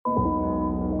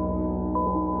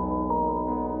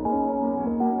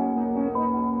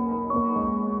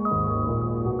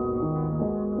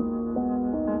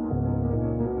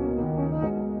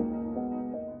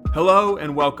Hello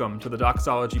and welcome to the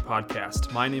Doxology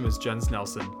Podcast. My name is Jens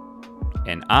Nelson.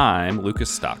 And I'm Lucas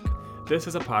Stock. This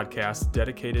is a podcast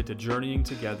dedicated to journeying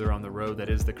together on the road that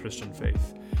is the Christian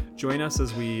faith. Join us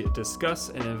as we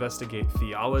discuss and investigate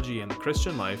theology and the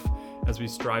Christian life as we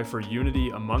strive for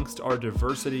unity amongst our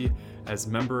diversity as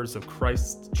members of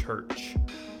Christ's church.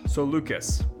 So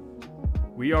Lucas,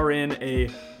 we are in a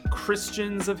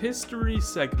Christians of History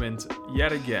segment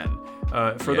yet again.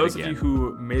 For those of you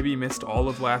who maybe missed all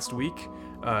of last week,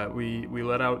 we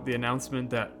let out the announcement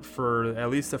that for at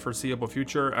least the foreseeable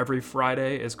future, every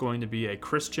Friday is going to be a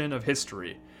Christian of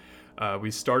History.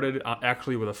 We started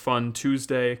actually with a fun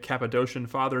Tuesday Cappadocian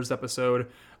Fathers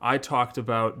episode. I talked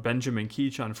about Benjamin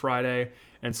Keach on Friday,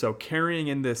 and so carrying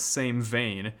in this same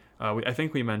vein, I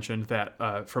think we mentioned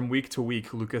that from week to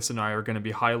week, Lucas and I are going to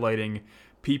be highlighting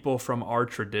people from our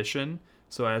tradition.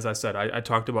 So as I said, I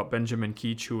talked about Benjamin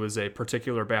Keach, who was a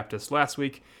particular Baptist last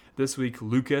week. This week,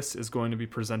 Lucas is going to be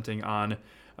presenting on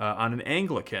an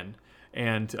Anglican.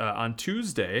 And on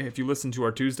Tuesday, if you listen to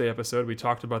our Tuesday episode, we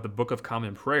talked about the Book of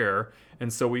Common Prayer.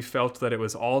 And so we felt that it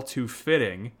was all too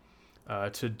fitting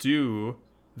to do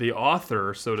the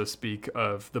author, so to speak,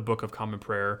 of the Book of Common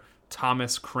Prayer,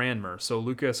 Thomas Cranmer. So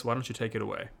Lucas, why don't you take it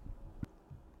away?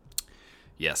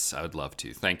 Yes, I would love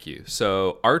to. Thank you.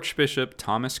 So Archbishop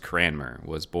Thomas Cranmer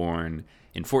was born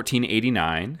in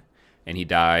 1489, and he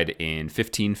died in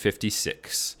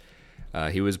 1556.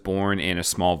 He was born in a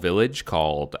small village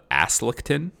called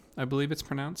Aslacton, I believe it's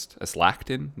pronounced.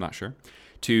 Aslacton, not sure.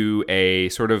 To a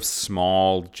sort of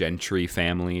small gentry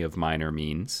family of minor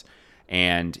means.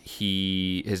 And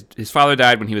his father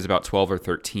died when he was about 12 or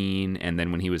 13, and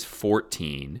then when he was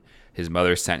 14, his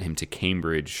mother sent him to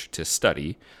Cambridge to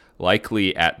study,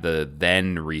 likely at the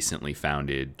then recently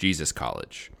founded Jesus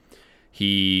College.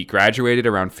 He graduated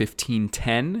around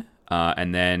 1510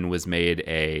 and then was made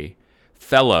a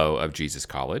fellow of Jesus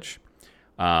College,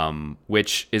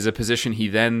 which is a position he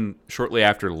then shortly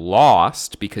after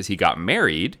lost because he got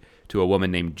married to a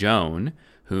woman named Joan,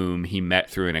 whom he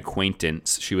met through an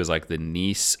acquaintance. She was like the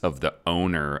niece of the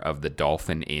owner of the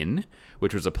Dolphin Inn,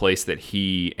 which was a place that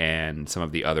he and some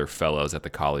of the other fellows at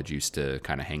the college used to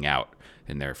kind of hang out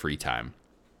in their free time.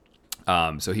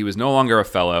 So he was no longer a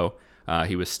fellow.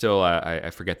 He was still, I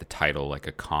forget the title, like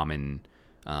a common,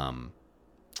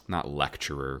 not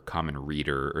lecturer, common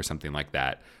reader or something like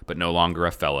that, but no longer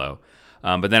a fellow.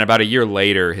 But then about a year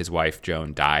later, his wife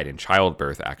Joan died in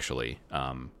childbirth, actually.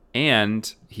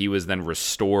 And he was then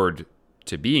restored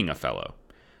to being a fellow.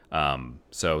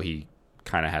 So he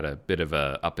kind of had a bit of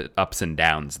ups and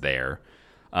downs there.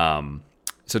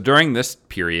 So during this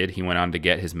period, he went on to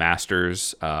get his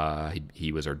master's.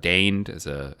 He was ordained as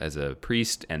a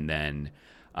priest, and then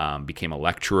became a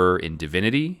lecturer in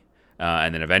divinity,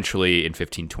 and then eventually in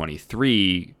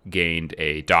 1523 gained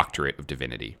a doctorate of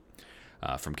divinity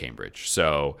from Cambridge.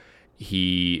 So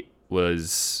he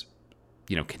was,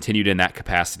 continued in that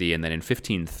capacity, and then in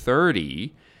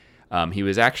 1530 he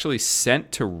was actually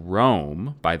sent to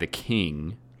Rome by the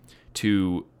king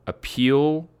to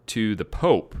appeal to the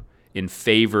Pope in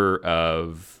favor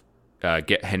of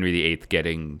Henry VIII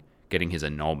getting his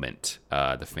annulment,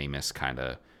 the famous kind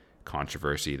of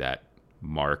controversy that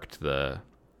marked the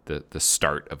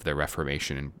start of the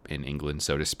Reformation in England,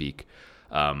 so to speak,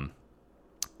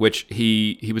 which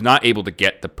he was not able to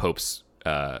get the Pope's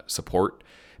support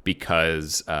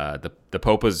because the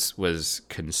Pope was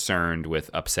concerned with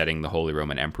upsetting the Holy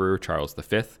Roman Emperor Charles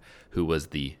V, who was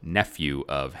the nephew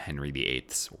of Henry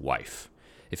VIII's wife.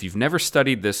 If you've never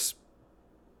studied this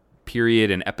period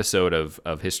and episode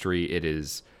of history, it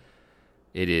is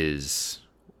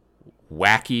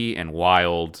wacky and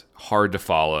wild, hard to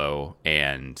follow,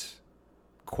 and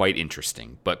quite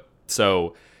interesting. But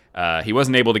so he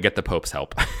wasn't able to get the Pope's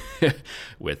help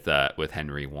with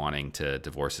Henry wanting to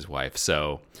divorce his wife.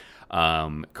 So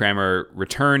Cranmer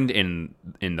returned in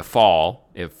the fall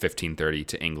of 1530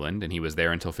 to England, and he was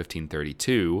there until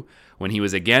 1532, when he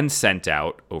was again sent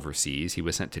out overseas. He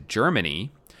was sent to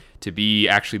Germany to be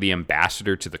actually the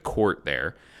ambassador to the court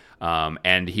there.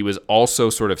 And he was also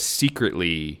sort of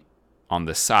secretly on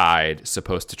the side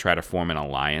supposed to try to form an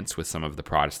alliance with some of the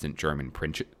Protestant German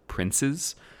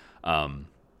princes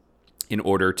in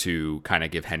order to kind of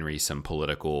give Henry some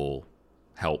political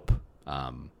help.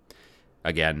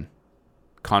 Again,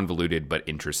 convoluted but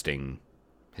interesting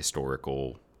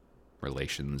historical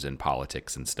relations and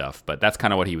politics and stuff. But that's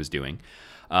kind of what he was doing.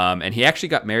 And he actually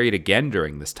got married again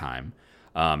during this time.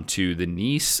 To the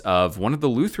niece of one of the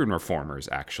Lutheran reformers,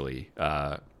 actually.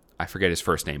 I forget his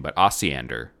first name, but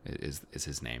Osiander is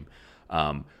his name,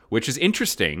 which is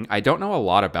interesting. I don't know a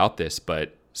lot about this,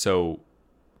 but so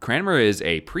Cranmer is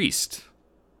a priest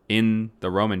in the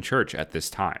Roman Church at this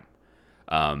time.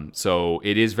 So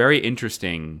it is very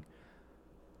interesting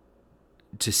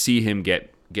to see him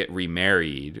get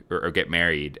remarried or get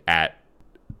married at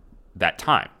that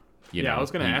time. You know? I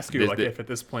was going to ask you, if at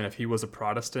this point, if he was a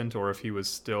Protestant or if he was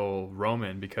still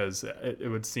Roman, because it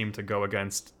would seem to go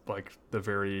against like the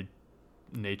very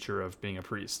nature of being a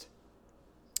priest.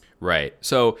 Right.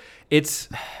 So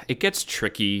it gets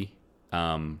tricky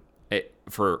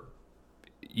for,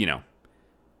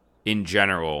 in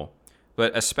general,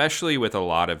 but especially with a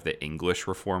lot of the English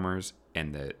reformers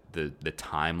and the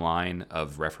timeline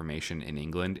of Reformation in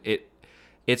England.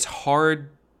 It's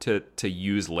hard to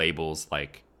use labels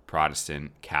like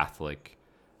Protestant, Catholic,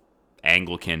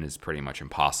 Anglican is pretty much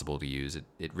impossible to use.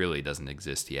 It really doesn't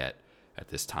exist yet at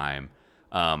this time.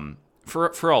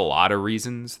 For a lot of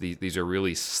reasons, these are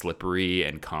really slippery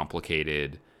and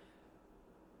complicated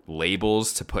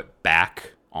labels to put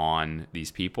back on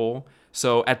these people.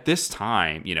 So at this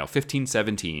time,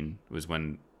 1517 was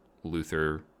when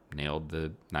Luther nailed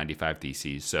the 95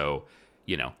 Theses. So,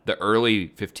 the early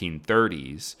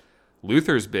 1530s,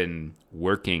 Luther's been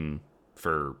working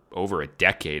for over a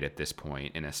decade at this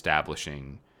point in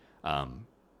establishing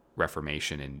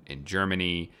Reformation in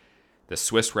Germany. The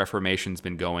Swiss Reformation's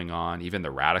been going on. Even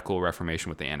the Radical Reformation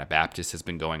with the Anabaptists has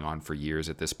been going on for years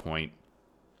at this point.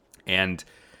 And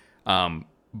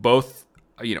both,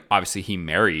 obviously he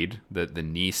married the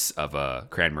niece of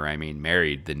Cranmer,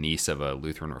 married the niece of a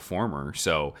Lutheran reformer.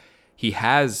 So he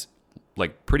has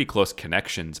like pretty close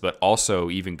connections, but also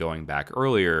even going back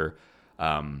earlier,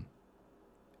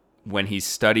 when he's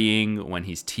studying, when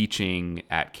he's teaching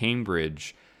at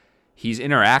Cambridge, he's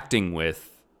interacting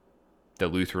with the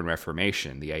Lutheran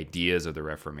Reformation, the ideas of the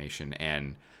Reformation.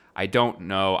 And I don't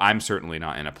know, I'm certainly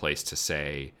not in a place to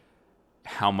say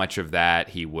how much of that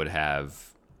he would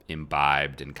have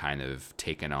imbibed and kind of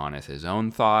taken on as his own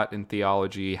thought in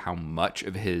theology, how much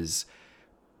of his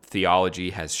theology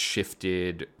has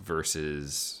shifted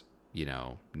versus,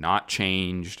 not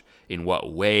changed, in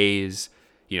what ways.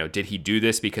 Did he do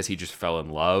this because he just fell in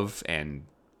love? And,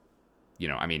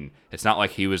 it's not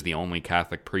like he was the only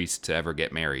Catholic priest to ever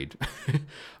get married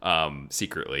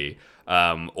secretly.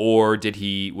 Or did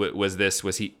he,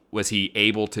 was he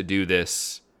able to do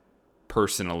this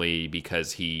personally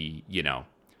because he,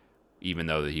 even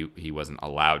though he wasn't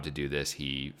allowed to do this,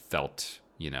 he felt,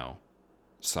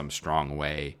 some strong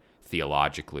way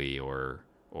theologically or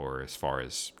as far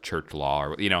as church law,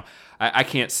 or, I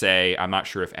can't say. I'm not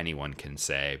sure if anyone can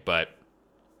say, but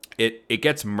it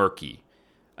gets murky.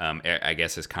 I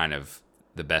guess is kind of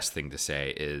the best thing to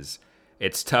say. Is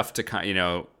it's tough to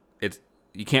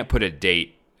you can't put a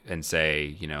date and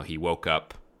say, he woke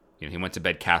up, he went to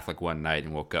bed Catholic one night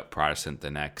and woke up Protestant the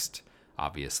next,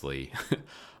 obviously.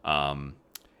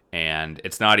 And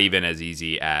it's not even as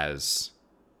easy as,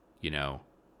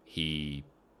 he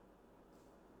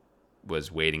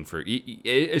was waiting for,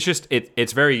 it's just,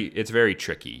 it's very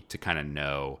tricky to kind of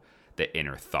know the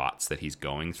inner thoughts that he's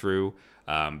going through,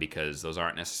 because those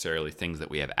aren't necessarily things that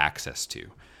we have access to.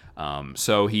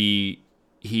 So he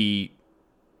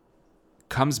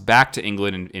comes back to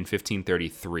England in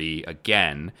 1533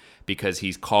 again, because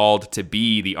he's called to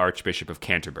be the Archbishop of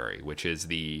Canterbury, which is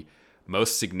the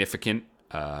most significant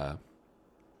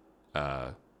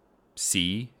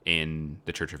see in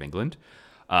the Church of England.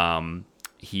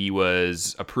 He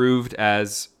was approved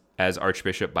as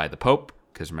Archbishop by the Pope,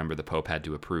 because remember, the Pope had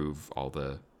to approve all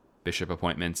the bishop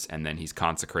appointments, and then he's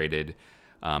consecrated,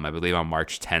 I believe, on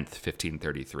March 10th,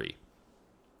 1533.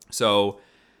 So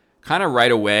kind of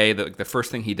right away, the first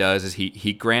thing he does is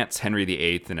he grants Henry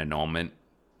VIII an annulment,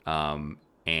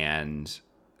 and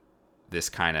this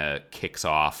kind of kicks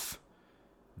off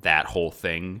that whole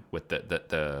thing with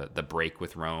the break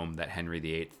with Rome that Henry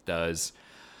VIII does.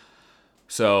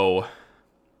 So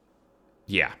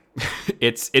yeah,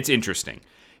 it's interesting.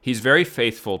 He's very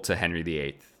faithful to Henry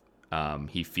VIII.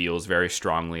 He feels very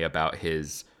strongly about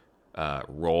his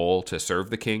role to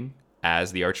serve the king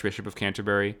as the Archbishop of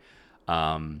Canterbury.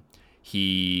 It's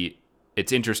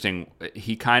interesting.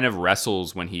 He kind of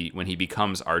wrestles when he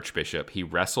becomes Archbishop. He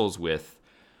wrestles with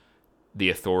the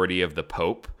authority of the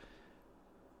Pope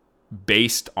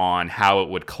based on how it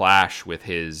would clash with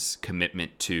his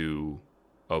commitment to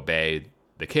obey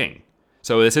the king.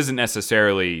 So this isn't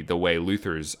necessarily the way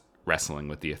Luther's wrestling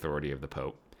with the authority of the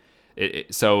Pope.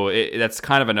 That's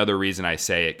kind of another reason I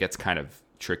say it gets kind of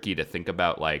tricky to think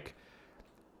about, like,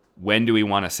 when do we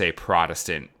want to say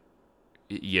Protestant,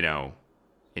 in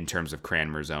terms of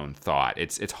Cranmer's own thought.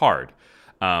 It's hard.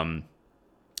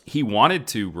 He wanted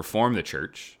to reform the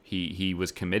church. He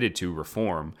was committed to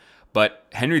reform, but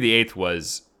Henry VIII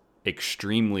was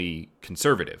extremely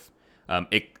conservative.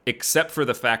 Except for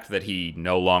the fact that he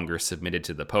no longer submitted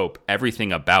to the Pope,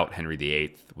 everything about Henry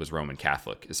VIII was Roman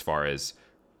Catholic as far as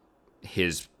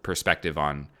his perspective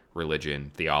on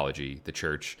religion, theology, the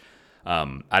church.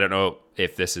 I don't know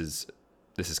if this is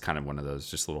kind of one of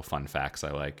those just little fun facts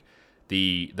I like.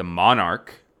 The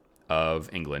monarch of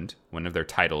England, one of their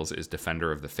titles is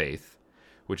Defender of the Faith,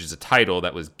 which is a title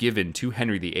that was given to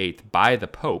Henry VIII by the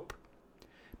Pope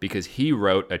because he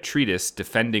wrote a treatise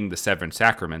defending the seven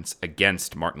sacraments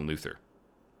against Martin Luther.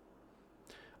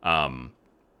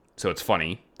 So it's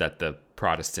funny that the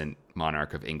Protestant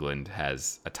monarch of England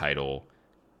has a title,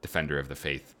 Defender of the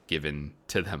Faith, given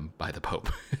to them by the Pope.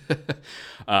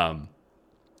 But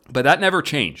that never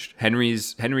changed.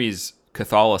 Henry's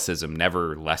Catholicism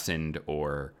never lessened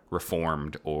or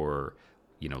reformed or,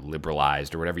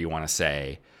 liberalized or whatever you want to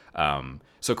say.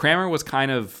 So Cranmer was kind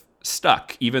of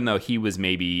stuck, even though he was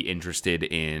maybe interested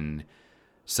in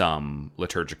some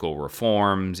liturgical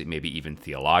reforms, maybe even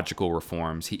theological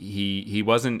reforms. He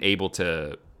wasn't able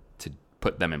to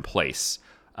put them in place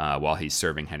while he's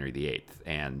serving Henry VIII.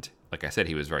 And like I said,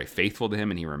 he was very faithful to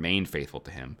him, and he remained faithful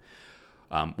to him.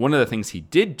 One of the things he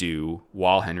did do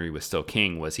while Henry was still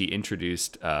king was he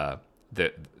introduced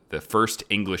the first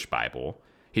English Bible.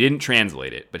 He didn't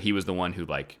translate it, but he was the one who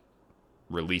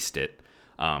released it.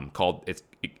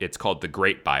 It's called the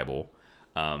Great Bible,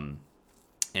 and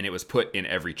it was put in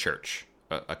every church.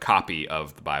 A copy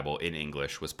of the Bible in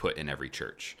English was put in every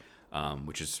church,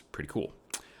 which is pretty cool.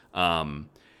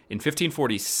 In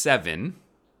 1547,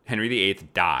 Henry VIII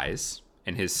dies,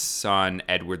 and his son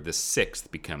Edward VI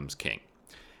becomes king.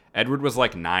 Edward was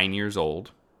 9 years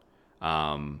old.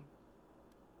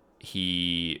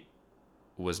 He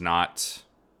was not,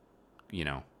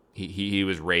 he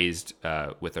was raised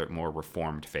with a more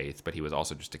reformed faith, but he was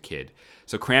also just a kid.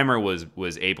 So Cranmer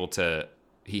was able to,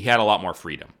 he had a lot more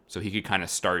freedom. So he could kind of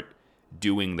start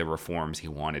doing the reforms he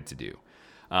wanted to do.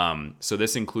 So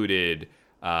this included,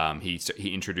 he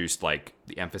introduced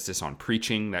the emphasis on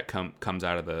preaching that comes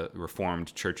out of the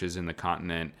Reformed churches in the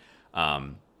continent.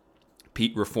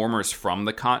 Reformers from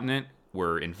the continent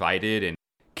were invited and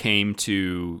came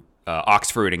to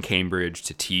Oxford and Cambridge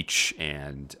to teach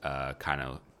and kind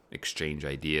of exchange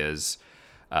ideas.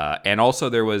 And also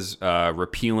there was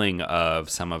repealing of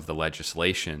some of the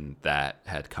legislation that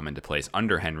had come into place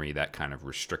under Henry that kind of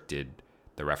restricted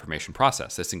the Reformation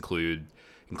process. This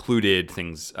included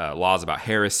things, laws about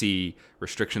heresy,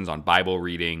 restrictions on Bible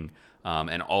reading,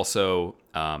 and also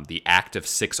the Act of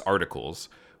 6 Articles,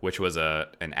 which was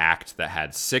an act that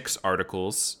had 6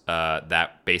 articles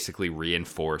that basically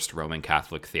reinforced Roman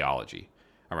Catholic theology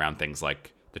around things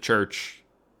like the church,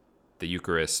 the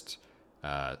Eucharist,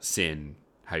 sin,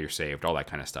 how you're saved, all that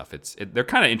kind of stuff. They're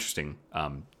kind of interesting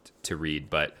to read,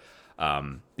 but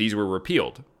these were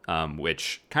repealed,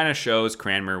 which kind of shows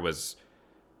Cranmer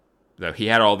that he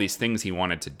had all these things he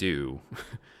wanted to do,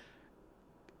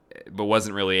 but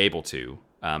wasn't really able to.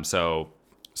 So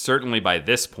certainly by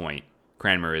this point,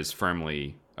 Cranmer is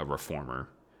firmly a reformer,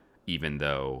 even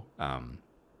though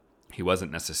he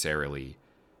wasn't necessarily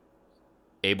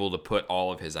able to put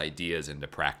all of his ideas into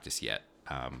practice yet.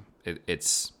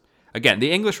 It's again,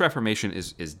 the English Reformation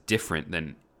is different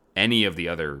than any of the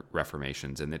other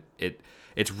Reformations, and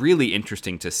it's really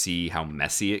interesting to see how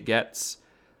messy it gets.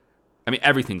 I mean,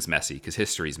 everything's messy because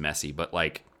history's messy, but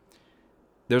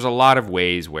there's a lot of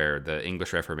ways where the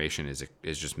English Reformation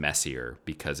is just messier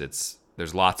because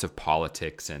there's lots of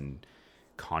politics and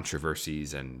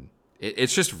controversies, and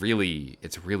it's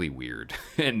really weird,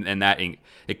 and that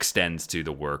extends to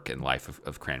the work and life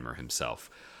of Cranmer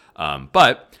himself.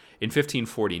 But in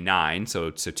 1549, so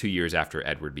 2 years after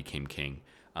Edward became king,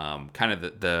 kind of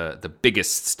the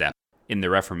biggest step in the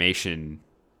Reformation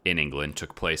in England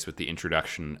took place with the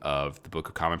introduction of the Book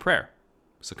of Common Prayer.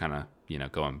 So kind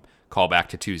of go and call back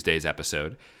to Tuesday's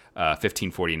episode.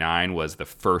 1549 was the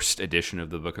first edition of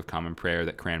the Book of Common Prayer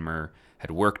that Cranmer had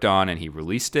worked on, and he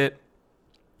released it.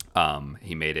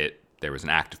 He made it, there was an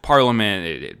act of parliament,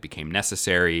 it became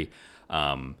necessary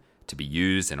to be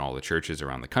used in all the churches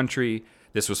around the country.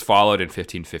 This was followed in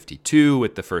 1552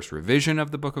 with the first revision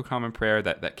of the Book of Common Prayer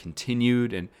that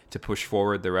continued and to push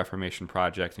forward the Reformation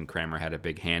project, and Cranmer had a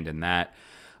big hand in that.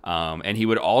 And he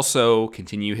would also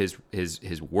continue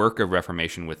his work of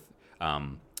Reformation with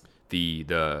he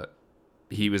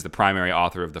was the primary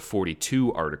author of the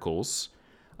 42 Articles,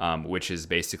 which is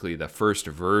basically the first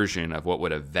version of what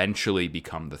would eventually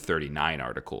become the 39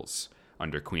 Articles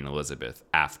under Queen Elizabeth.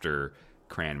 After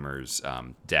Cranmer's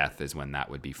death is when that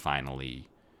would be finally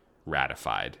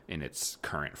ratified in its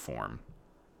current form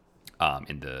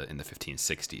in the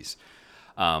 1560s.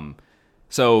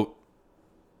 So,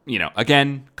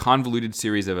 again, convoluted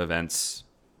series of events.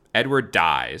 Edward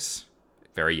dies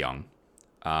very young.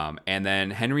 And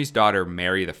then Henry's daughter,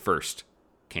 Mary I,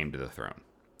 came to the throne.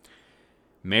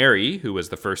 Mary, who was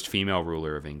the first female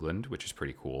ruler of England, which is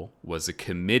pretty cool, was a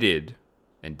committed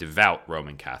and devout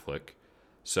Roman Catholic.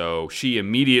 So she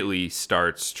immediately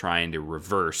starts trying to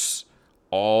reverse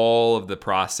all of the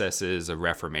processes of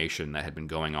Reformation that had been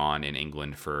going on in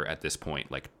England for, at this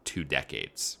point, like 2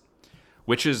 decades,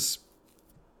 which is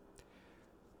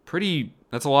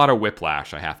that's a lot of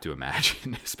whiplash, I have to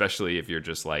imagine, especially if you're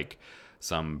just like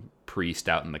some priest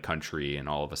out in the country and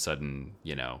all of a sudden,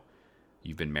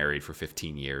 you've been married for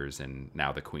 15 years and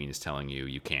now the queen is telling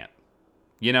you can't.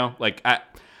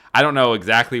 I don't know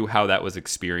exactly how that was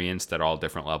experienced at all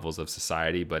different levels of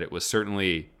society, but it was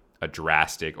certainly a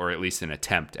drastic, or at least an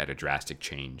attempt at a drastic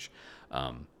change.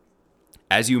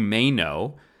 As you may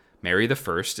know, Mary I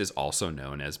is also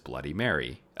known as Bloody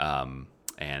Mary.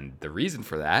 And the reason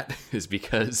for that is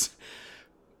because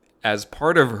as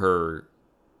part of her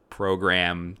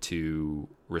program to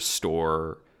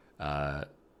restore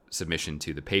submission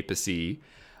to the papacy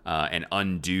and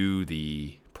undo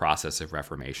the process of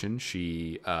Reformation,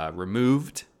 she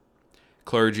removed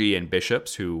clergy and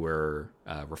bishops who were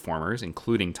reformers,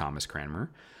 including Thomas Cranmer,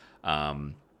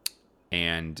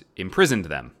 and imprisoned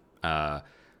them.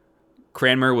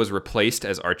 Cranmer was replaced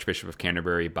as Archbishop of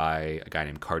Canterbury by a guy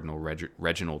named Cardinal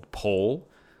Reginald Pole,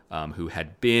 who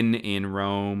had been in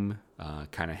Rome,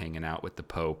 kind of hanging out with the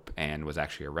Pope, and was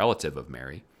actually a relative of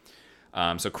Mary.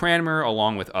 So Cranmer,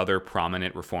 along with other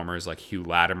prominent reformers like Hugh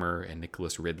Latimer and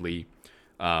Nicholas Ridley,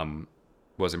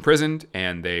 was imprisoned,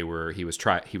 and he was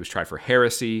tried for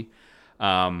heresy.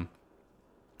 And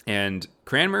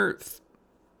Cranmer,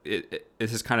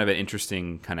 this is kind of an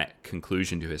interesting kind of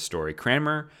conclusion to his story.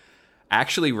 Cranmer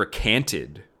actually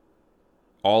recanted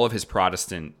all of his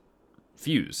Protestant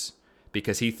views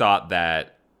because he thought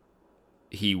that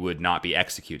he would not be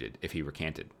executed if he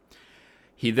recanted.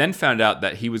 He then found out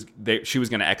that she was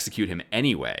going to execute him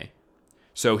anyway,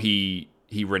 so he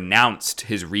renounced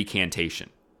his recantation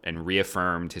and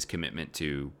reaffirmed his commitment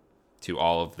to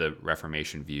all of the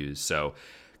Reformation views. So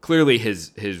clearly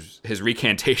his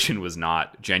recantation was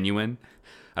not genuine.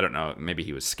 I don't know, maybe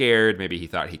he was scared, maybe he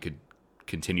thought he could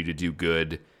continue to do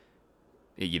good,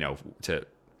 to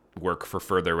work for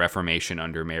further Reformation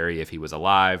under Mary if he was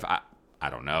alive. I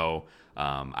don't know.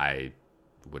 I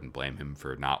wouldn't blame him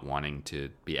for not wanting to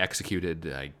be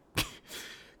executed. I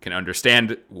can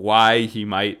understand why he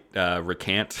might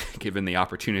recant given the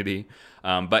opportunity.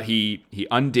 But he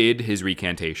undid his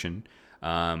recantation,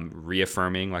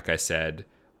 reaffirming, like I said,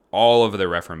 all of the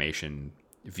Reformation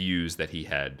views that he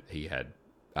had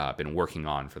been working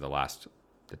on for the last,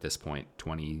 at this point,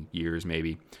 20 years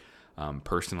maybe,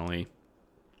 personally.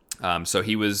 So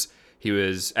he was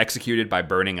executed by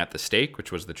burning at the stake,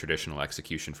 which was the traditional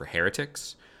execution for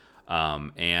heretics.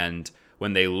 And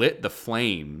when they lit the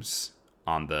flames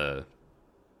on the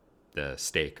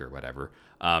stake or whatever,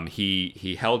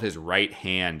 he held his right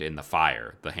hand in the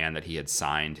fire, the hand that he had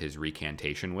signed his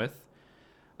recantation with,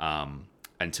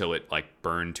 until it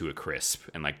burned to a crisp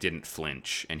and didn't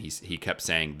flinch. And he kept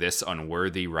saying, "This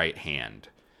unworthy right hand,"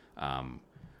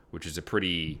 which is a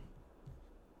pretty.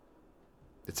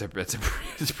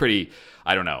 It's pretty.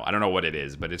 I don't know what it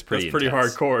is, but it's pretty. It's pretty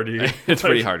hardcore, dude. It's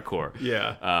pretty hardcore.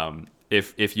 Yeah.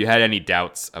 If you had any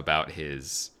doubts about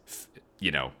his,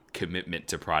 commitment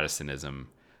to Protestantism,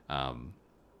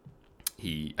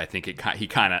 he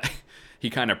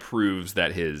kind of proves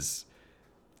that his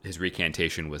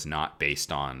recantation was not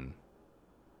based on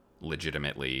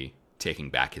legitimately taking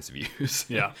back his views.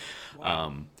 Yeah.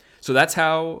 Wow. So that's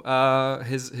how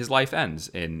his life ends.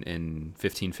 In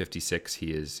 1556,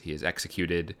 he is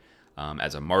executed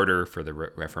as a martyr for the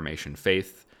Reformation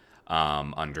faith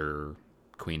under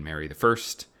Queen Mary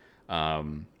I.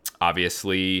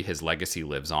 Obviously, his legacy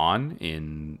lives on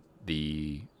in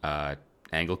the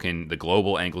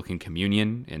global Anglican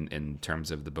Communion in terms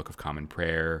of the Book of Common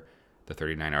Prayer, the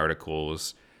 39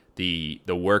 Articles. The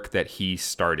work that he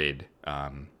started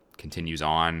continues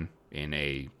on in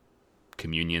a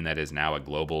communion that is now a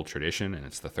global tradition, and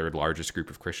it's the third largest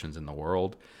group of Christians in the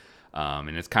world.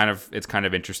 And it's kind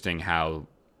of interesting how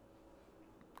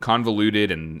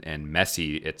convoluted and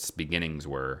messy its beginnings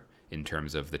were in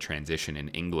terms of the transition in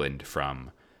England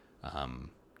from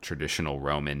traditional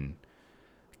Roman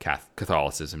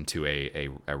Catholicism to a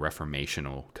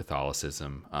reformational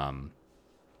Catholicism.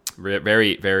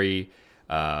 Very, very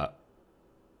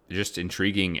just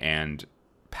intriguing and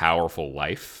powerful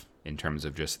life in terms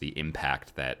of just the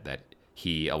impact that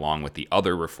he, along with the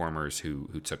other reformers who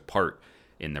took part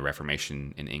in the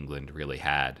Reformation in England really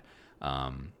had.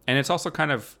 And it's also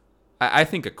kind of, I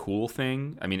think, a cool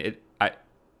thing. I mean,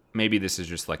 maybe this is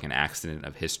just like an accident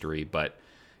of history, but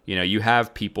you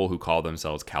have people who call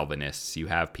themselves Calvinists, you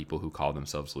have people who call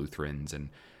themselves Lutherans, and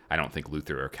I don't think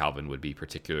Luther or Calvin would be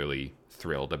particularly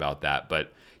thrilled about that.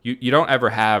 But you don't ever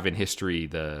have in history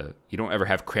you don't ever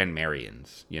have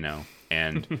Cranmerians,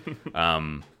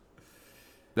 and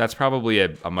that's probably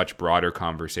a much broader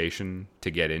conversation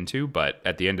to get into. But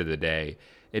at the end of the day,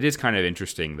 it is kind of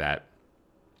interesting that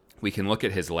we can look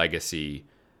at his legacy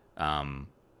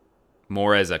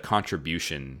more as a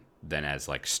contribution than as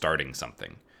like starting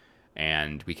something.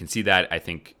 And we can see that, I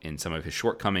think, in some of his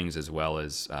shortcomings, as well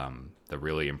as the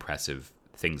really impressive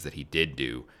things that he did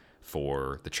do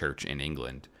for the church in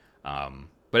England.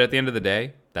 But at the end of the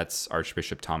day, that's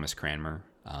Archbishop Thomas Cranmer.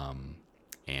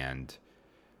 And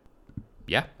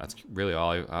yeah, that's really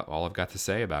all I've got to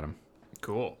say about him.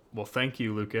 Cool. Well, thank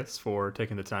you, Lucas, for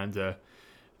taking the time to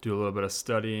do a little bit of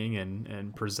studying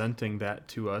and presenting that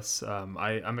to us.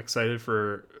 I'm excited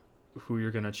for who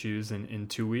you're going to choose in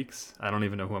 2 weeks. I don't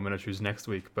even know who I'm going to choose next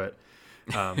week, but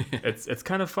it's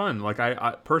kind of fun. Like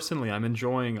I personally, I'm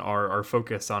enjoying our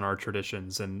focus on our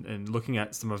traditions and looking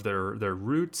at some of their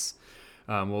roots.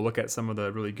 We'll look at some of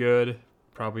the really good,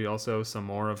 probably also some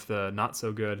more of the not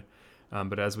so good.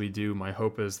 But as we do, my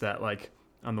hope is that, like,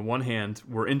 on the one hand,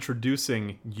 we're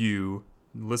introducing you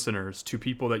listeners to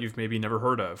people that you've maybe never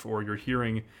heard of, or you're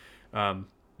hearing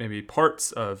maybe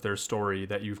parts of their story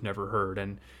that you've never heard,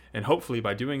 and hopefully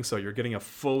by doing so you're getting a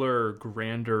fuller,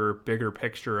 grander, bigger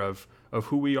picture of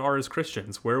who we are as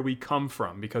Christians, where we come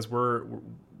from, because we're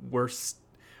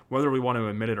whether we want to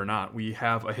admit it or not, we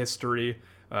have a history.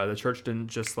 The church didn't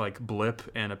just like blip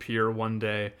and appear one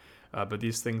day, but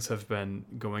these things have been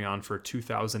going on for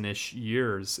 2,000-ish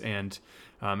years, and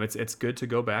it's good to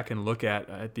go back and look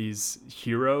at these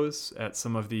heroes, at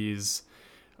some of these.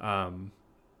 I'm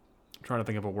trying to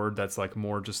think of a word that's like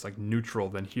more just like neutral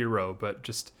than hero, but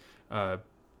just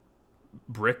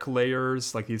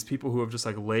bricklayers, like these people who have just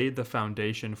like laid the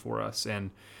foundation for us,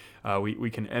 and we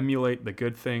can emulate the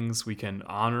good things, we can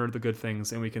honor the good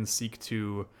things, and we can seek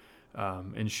to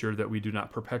ensure that we do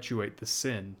not perpetuate the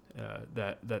sin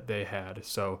that they had.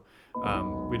 So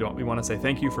we want to say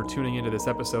thank you for tuning into this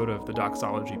episode of the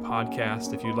Doxology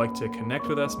Podcast. If you'd like to connect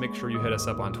with us, make sure you hit us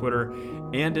up on Twitter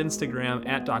and Instagram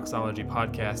at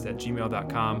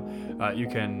doxologypodcast@gmail.com. You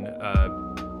can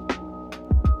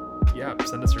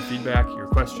send us your feedback, your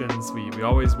questions. We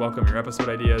always welcome your episode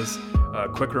ideas.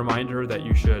 Quick reminder that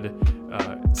you should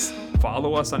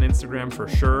follow us on Instagram for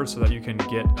sure, so that you can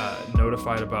get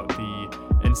notified about the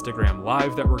Instagram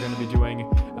live that we're going to be doing.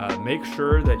 Make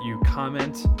sure that you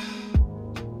comment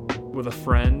with a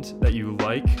friend that you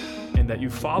like, and that you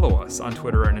follow us on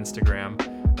Twitter and Instagram,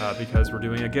 because we're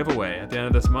doing a giveaway at the end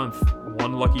of this month.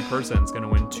 One lucky person is going to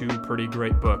win 2 pretty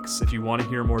great books. If you want to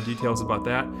hear more details about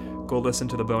that, go listen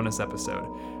to the bonus episode.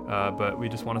 But we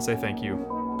just want to say thank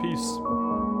you. Peace.